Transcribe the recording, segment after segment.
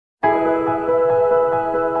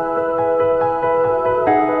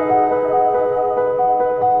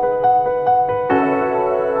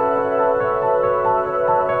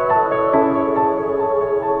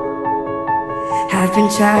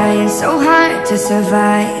trying so hard to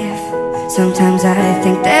survive. Sometimes I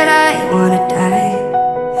think that I wanna die.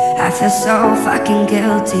 I feel so fucking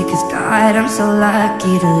guilty, cause God, I'm so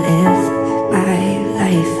lucky to live my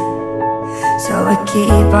life. So I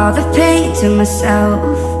keep all the pain to myself,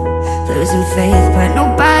 losing faith but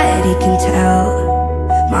nobody can tell.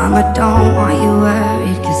 Mama, don't want you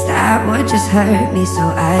worried, cause that would just hurt me. So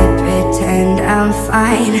I pretend I'm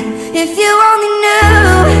fine. If you only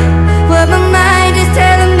knew what my mind is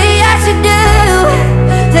telling me I should do,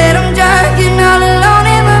 that I'm drunk and all alone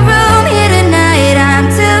in my room here tonight. I'm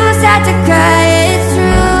too sad to cry, it's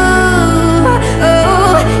true.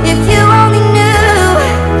 Oh, if you only knew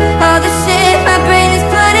all the shit my brain is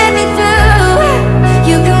putting me through.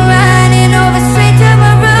 You come running over straight to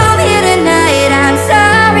my room here tonight. I'm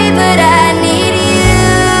sorry, but I need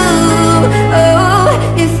you. Oh,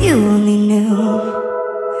 if you only knew.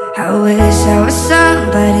 I wish I was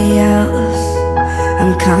somebody else.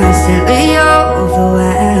 I'm constantly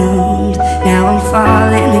overwhelmed. Now I'm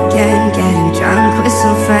falling again, getting drunk with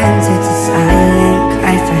some friends. It's a silent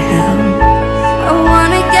cry for help. I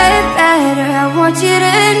wanna get better, I want you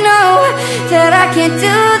to know that I can't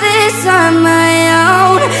do this on my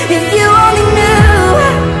own. If you only knew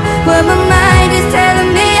what my mind is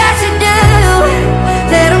telling me I should do,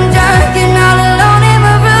 that I'm drunk and all alone in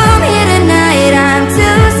my room here tonight. I'm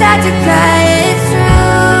too sad to cry, it's true.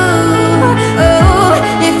 Oh,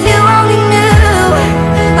 if you only knew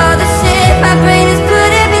all the shit my brain is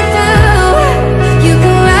putting me through. You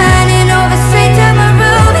come running over straight to my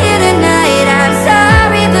room here tonight. I'm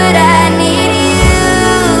sorry, but I need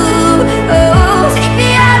you. Oh, take me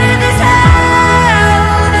out of this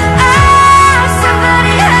hell. Oh,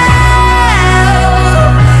 somebody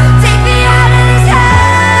help. Take me out of this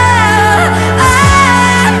hell.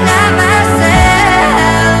 I'm not myself.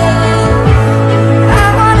 I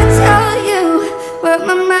wanna tell you what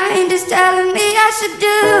my mind is telling me I should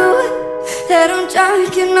do, that I'm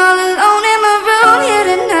drunk and all alone in my room here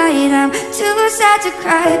tonight. I'm too sad to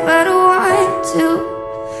cry, but